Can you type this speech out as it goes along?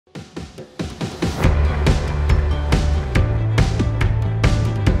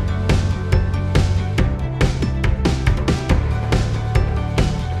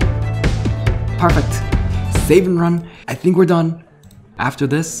Perfect. Save and run. I think we're done. After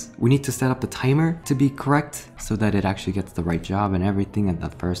this, we need to set up the timer to be correct so that it actually gets the right job and everything at the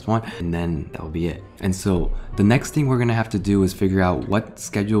first one, and then that will be it. And so the next thing we're gonna have to do is figure out what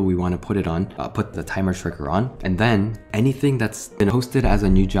schedule we want to put it on, put the timer trigger on, and then anything that's been posted as a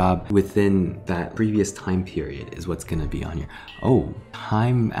new job within that previous time period is what's gonna be on here. Oh,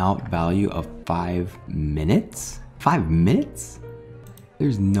 timeout value of 5 minutes? 5 minutes?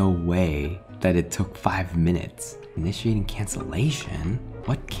 There's no way that it took 5 minutes. Initiating cancellation?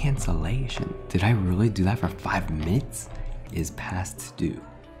 What cancellation? Did I really do that for 5 minutes? Is past due.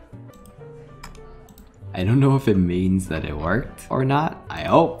 I don't know if it means that it worked or not. I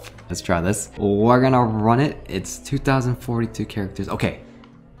hope. Let's try this. We're gonna run it. It's 2042 characters. Okay.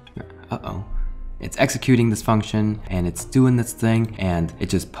 Uh-oh. It's executing this function and it's doing this thing and it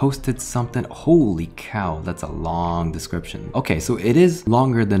just posted something. Holy cow, that's a long description. Okay, so it is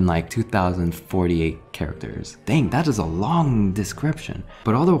longer than like 2048 characters. Dang, that is a long description.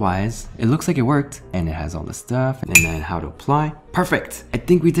 But otherwise, it looks like it worked and it has all the stuff and then how to apply. Perfect. I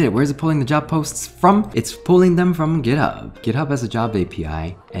think we did it. Where's it pulling the job posts from? It's pulling them from GitHub. GitHub has a job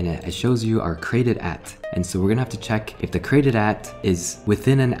API and it shows you our created at. And so we're gonna have to check if the created at is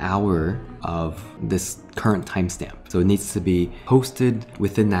within an hour of this current timestamp. So it needs to be posted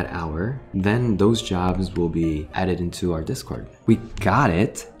within that hour. Then those jobs will be added into our Discord. We got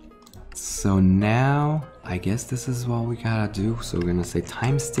it. So now I guess this is what we gotta do. So we're gonna say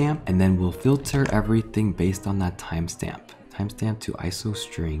timestamp and then we'll filter everything based on that timestamp. Timestamp to ISO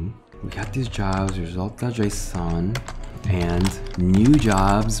string. We got these jobs, result.json, and new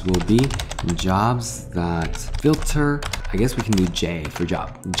jobs will be jobs that filter. I guess we can do J for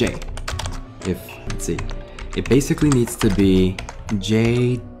job. J. If, let's see, it basically needs to be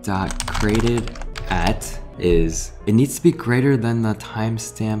j.created at is, it needs to be greater than the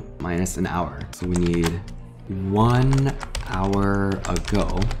timestamp minus an hour. So we need 1 hour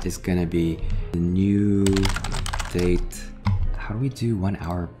ago is gonna be the new date. How do we do 1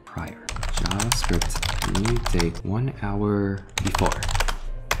 hour prior? JavaScript, new date, 1 hour before.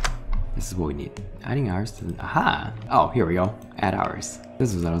 This is what we need. Adding hours to the, aha! Oh, here we go. Add hours.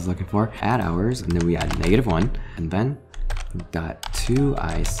 This is what I was looking for. Add hours, and then we add -1, and then dot to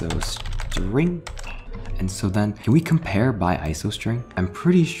ISO string. And so then, can we compare by ISO string? I'm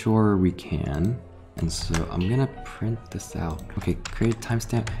pretty sure we can. And so I'm gonna print this out. Okay, create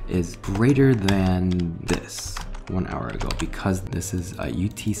timestamp is greater than this 1 hour ago because this is a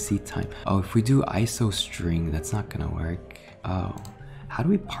UTC time. Oh, if we do ISO string, that's not gonna work. Oh. How do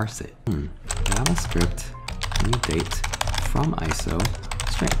we parse it? JavaScript, new date from ISO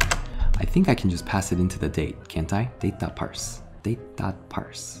string. I think I can just pass it into the date, can't I? Date.parse.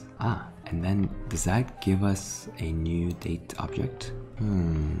 Date.parse. Ah, and then does that give us a new date object?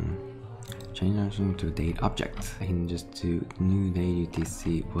 Change to a date object. I can just do new date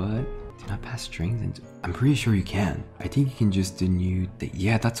UTC. What? Do not pass strings into. I'm pretty sure you can. I think you can just do new date.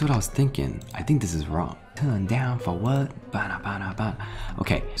 Yeah, that's what I was thinking. I think this is wrong. Turn down for what?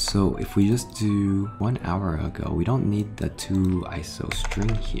 Okay, so if we just do 1 hour ago, we don't need the to ISO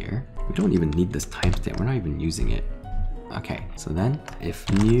string here. We don't even need this timestamp. We're not even using it. Okay, so then if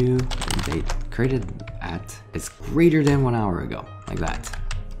new date created at is greater than 1 hour ago, like that.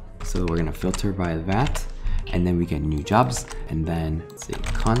 So we're gonna filter by that, and then we get new jobs, and then let's see,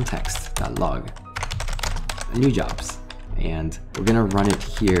 context.log, new jobs. And we're gonna run it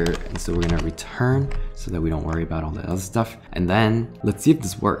here, and so we're gonna return so that we don't worry about all the other stuff. And then let's see if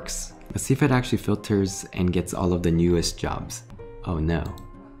this works. Let's see if it actually filters and gets all of the newest jobs. Oh no.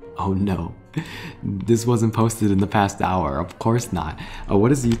 Oh no. This wasn't posted in the past hour. Of course not. Oh,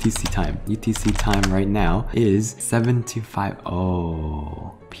 what is the UTC time? UTC time right now is 7:25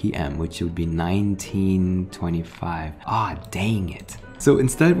 p.m., which would be 19:25. Ah, dang it. So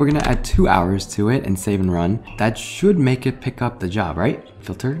instead, we're gonna add 2 hours to it and save and run. That should make it pick up the job, right?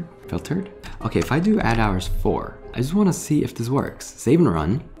 Filtered? Okay, if I do add hours 4, I just wanna see if this works. Save and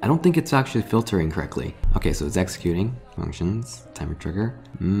run. I don't think it's actually filtering correctly. Okay, so it's executing. Functions, timer trigger.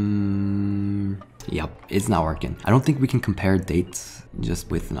 Yep, it's not working. I don't think we can compare dates just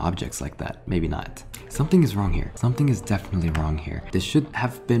with objects like that. Maybe not. Something is wrong here. Something is definitely wrong here. This should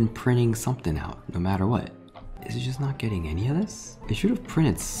have been printing something out, no matter what. Is it just not getting any of this? It should have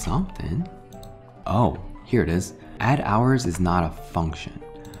printed something. Oh, here it is. Add hours is not a function.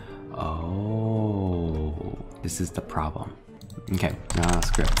 Oh, this is the problem. Okay,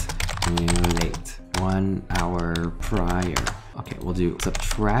 JavaScript, new date, 1 hour prior. Okay, we'll do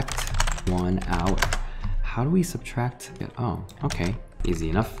subtract 1 hour. How do we subtract it? Oh, okay, easy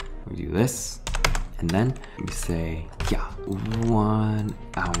enough. We do this, And then we say, yeah, 1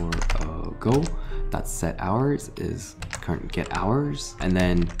 hour ago. Dot set hours is current get hours. And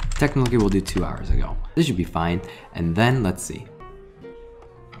then technically we'll do 2 hours ago. This should be fine. And then let's see.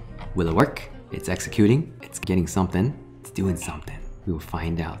 Will it work? It's executing. It's getting something. It's doing something. We will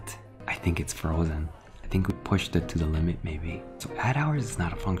find out. I think it's frozen. I think we pushed it to the limit maybe. So add hours is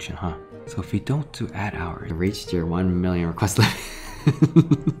not a function, huh? So if you don't do add hours, you reached your 1 million request limit.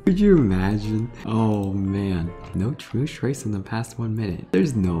 Could you imagine? Oh man. No true trace in the past 1 minute.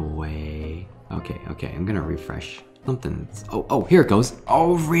 There's no way. Okay, I'm gonna refresh. Something's, oh, here it goes.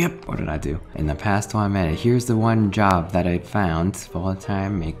 Oh, rip. What did I do? In the past 1 minute, here's the one job that I found.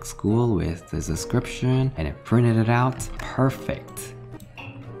 Full-time make school with the description, and it printed it out. Perfect.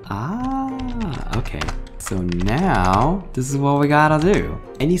 Ah, okay. So now, this is what we gotta do.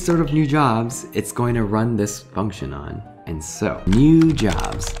 Any sort of new jobs, it's going to run this function on. And so, new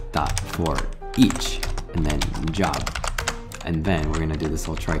jobs dot for each, and then job. And then we're gonna do this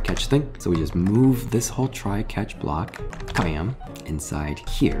whole try catch thing. So we just move this whole try catch block, bam, inside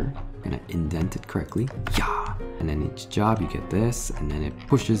here. I'm gonna indent it correctly, yeah. And then each job you get this, and then it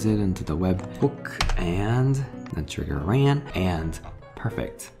pushes it into the webhook, and the trigger ran, and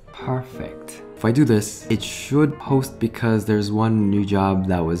perfect. If I do this, it should post because there's one new job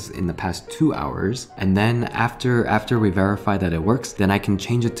that was in the past 2 hours. And then after we verify that it works, then I can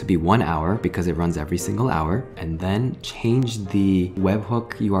change it to be 1 hour because it runs every single hour. And then change the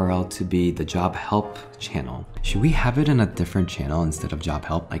webhook URL to be the job help channel. Should we have it in a different channel instead of job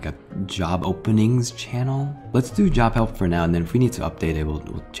help, like a job openings channel? Let's do job help for now, and then if we need to update it,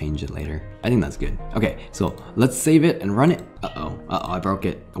 we'll change it later. I think that's good. Okay, so let's save it and run it. Uh-oh, I broke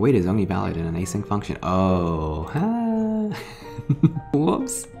it. Oh, wait, it's only valid in an async function. Oh, huh?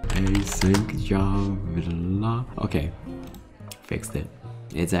 Whoops. Async job, blah. Okay, fixed it.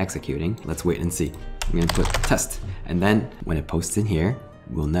 It's executing. Let's wait and see. I'm gonna put test, and then when it posts in here,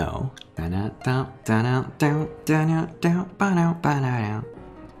 we'll know.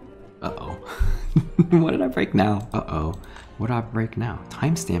 Uh-oh. What did I break now? Uh-oh. What did I break now?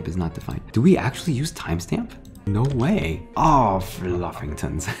 Timestamp is not defined. Do we actually use timestamp? No way. Oh,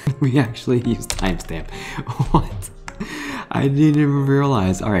 Fluffingtons. We actually use timestamp. What? I didn't even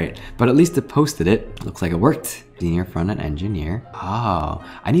realize. All right, but at least it posted it. Looks like it worked. Senior front-end engineer. Oh,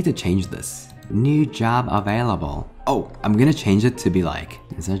 I need to change this. New job available. Oh, I'm gonna change it to be like,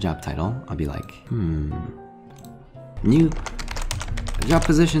 instead of job title, I'll be like, new job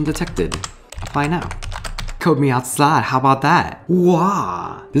position detected. Apply now. Code me outside, how about that?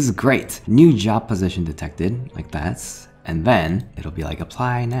 Wow, this is great. New job position detected, like that. And then it'll be like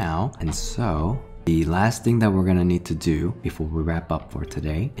apply now. And so the last thing that we're gonna need to do before we wrap up for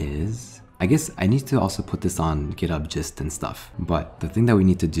today is, I guess I need to also put this on GitHub gist and stuff. But the thing that we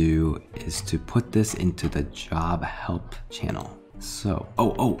need to do is to put this into the job help channel. So,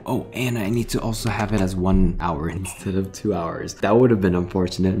 and I need to also have it as 1 hour instead of 2 hours. That would have been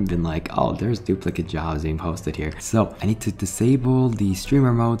unfortunate and been like, oh, there's duplicate jobs being posted here. So I need to disable the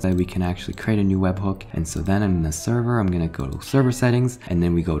streamer mode so that we can actually create a new webhook. And so then in the server, I'm gonna go to server settings, and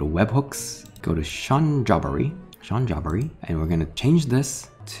then we go to webhooks, go to Sean Jobbery, and we're gonna change this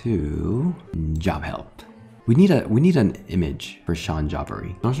to job help. We need an image for Sean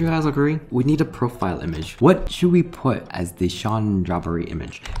Jobbery. Don't you guys agree? We need a profile image. What should we put as the Sean Jobbery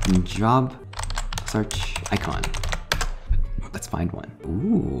image? Job search icon. Let's find one.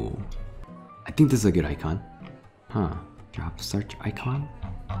 Ooh, I think this is a good icon. Huh? Job search icon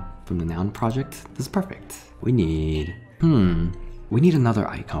from the noun project. This is perfect. We need another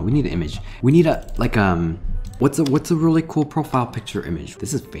icon. We need an image. We need a what's a really cool profile picture image?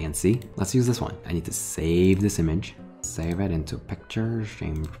 This is fancy. Let's use this one. I need to save this image, save it into pictures,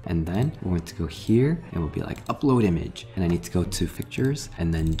 and then we're going to go here and we'll be like upload image. And I need to go to pictures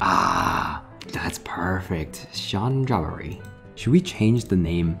and then, that's perfect. Sean Jobbery. Should we change the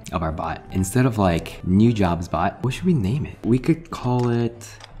name of our bot? Instead of like new jobs bot, what should we name it? We could call it,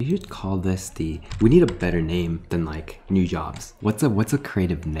 we should call this we need a better name than like new jobs. What's a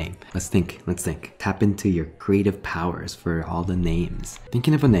creative name? Let's think. Tap into your creative powers for all the names.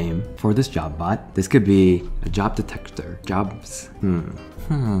 Thinking of a name for this job bot. This could be a job detector. Jobs, You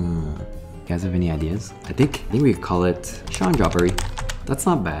guys have any ideas? I think we could call it Sean Jobbery. That's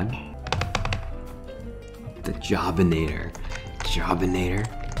not bad. The Jobinator.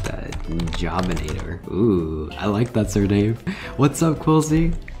 The Jobinator. Ooh, I like that surname. What's up,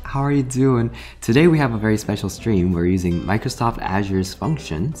 Quilsy? How are you doing? Today we have a very special stream. We're using Microsoft Azure's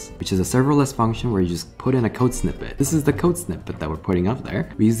Functions, which is a serverless function where you just put in a code snippet. This is the code snippet that we're putting up there.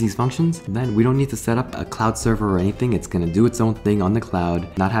 We use these functions, and then we don't need to set up a cloud server or anything. It's gonna do its own thing on the cloud,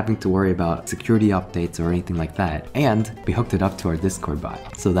 not having to worry about security updates or anything like that. And we hooked it up to our Discord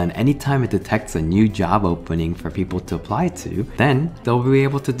bot. So then anytime it detects a new job opening for people to apply to, then they'll be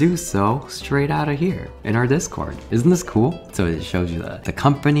able to do so straight out of here in our Discord. Isn't this cool? So it shows you the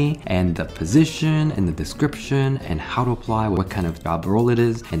company and the position and the description and how to apply, what kind of job role it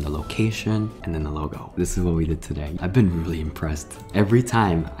is, and the location, and then the logo. This is what we did today. I've been really impressed. Every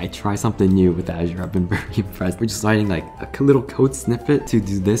time I try something new with Azure, I've been very impressed. We're just writing like a little code snippet to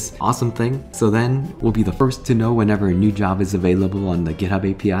do this awesome thing. So then we'll be the first to know whenever a new job is available on the GitHub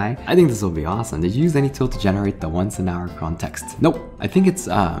API. I think this will be awesome. Did you use any tool to generate the once an hour context? Nope. I think it's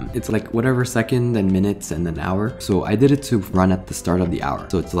like whatever second and minutes and then hour. So I did it to run at the start of the hour.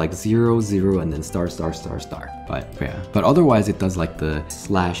 So it's like 0, 0, and then star, star, star, star. But yeah, but otherwise it does like the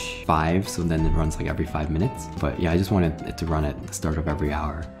 /5. So then it runs like every 5 minutes. But yeah, I just wanted it to run at the start of every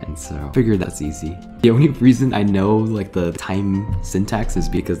hour. And so I figured that's easy. The only reason I know like the time syntax is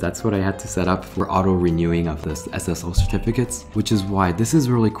because that's what I had to set up for auto renewing of the SSL certificates, which is why this is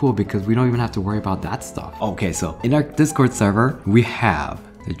really cool because we don't even have to worry about that stuff. Okay, so in our Discord server, we have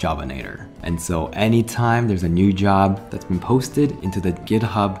the Jobinator. And so anytime there's a new job that's been posted into the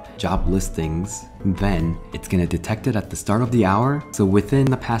GitHub job listings, then it's gonna detect it at the start of the hour. So within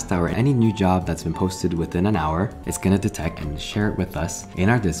the past hour, any new job that's been posted within an hour, it's gonna detect and share it with us in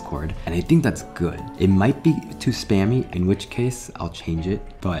our Discord. And I think that's good. It might be too spammy, in which case I'll change it.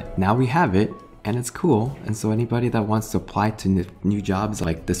 But now we have it. And it's cool, and so anybody that wants to apply to new jobs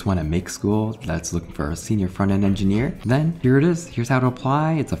like this one at Make School that's looking for a senior front-end engineer, then here it is. Here's how to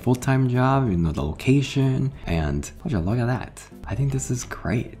apply. It's a full-time job, you know, the location, and look at that. I think this is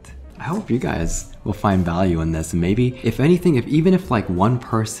great. I hope you guys will find value in this, and maybe if anything, even if like one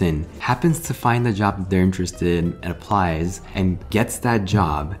person happens to find the job that they're interested in and applies and gets that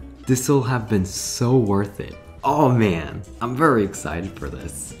job, this will have been so worth it. Oh man, I'm very excited for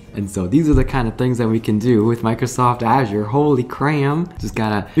this. And so these are the kind of things that we can do with Microsoft Azure. Holy cram! Just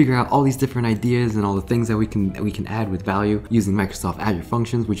gotta figure out all these different ideas and all the things that we can add with value using Microsoft Azure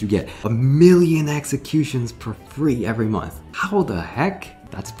Functions, which you get 1 million executions for free every month. How the heck?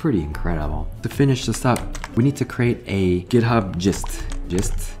 That's pretty incredible. To finish this up, we need to create a GitHub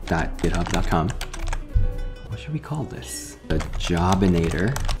gist.github.com. What should we call this? The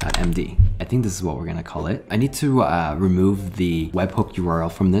Jobinator.md. I think this is what we're gonna call it. I need to remove the webhook URL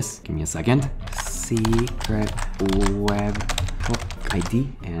from this. Give me a second. Secret webhook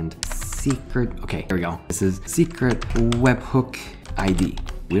ID and secret. Okay, here we go. This is secret webhook ID.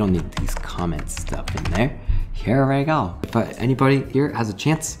 We don't need these comment stuff in there. Here we go. If anybody here has a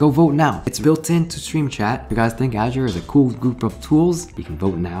chance, go vote now. It's built into Stream Chat. If you guys think Azure is a cool group of tools, you can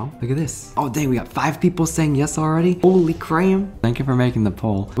vote now. Look at this. Oh dang, we got 5 people saying yes already. Holy cram. Thank you for making the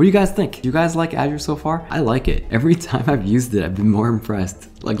poll. What do you guys think? Do you guys like Azure so far? I like it. Every time I've used it, I've been more impressed.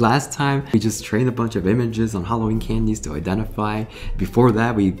 Like last time, we just trained a bunch of images on Halloween candies to identify. Before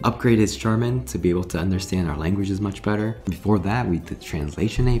that, we upgraded Sherman to be able to understand our languages much better. Before that, we did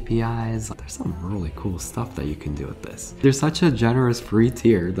translation APIs. There's some really cool stuff that you can do with this. There's such a generous free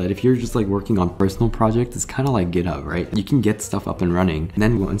tier that if you're just like working on personal projects, it's kind of like GitHub, right? You can get stuff up and running. And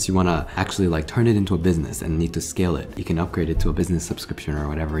then once you want to actually like turn it into a business and need to scale it, you can upgrade it to a business subscription or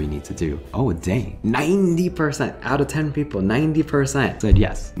whatever you need to do. Oh dang, 90% out of 10 people, 90% said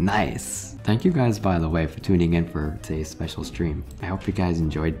yes. Nice. Thank you guys, by the way, for tuning in for today's special stream. I hope you guys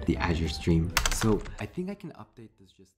enjoyed the Azure stream. So I think I can update this just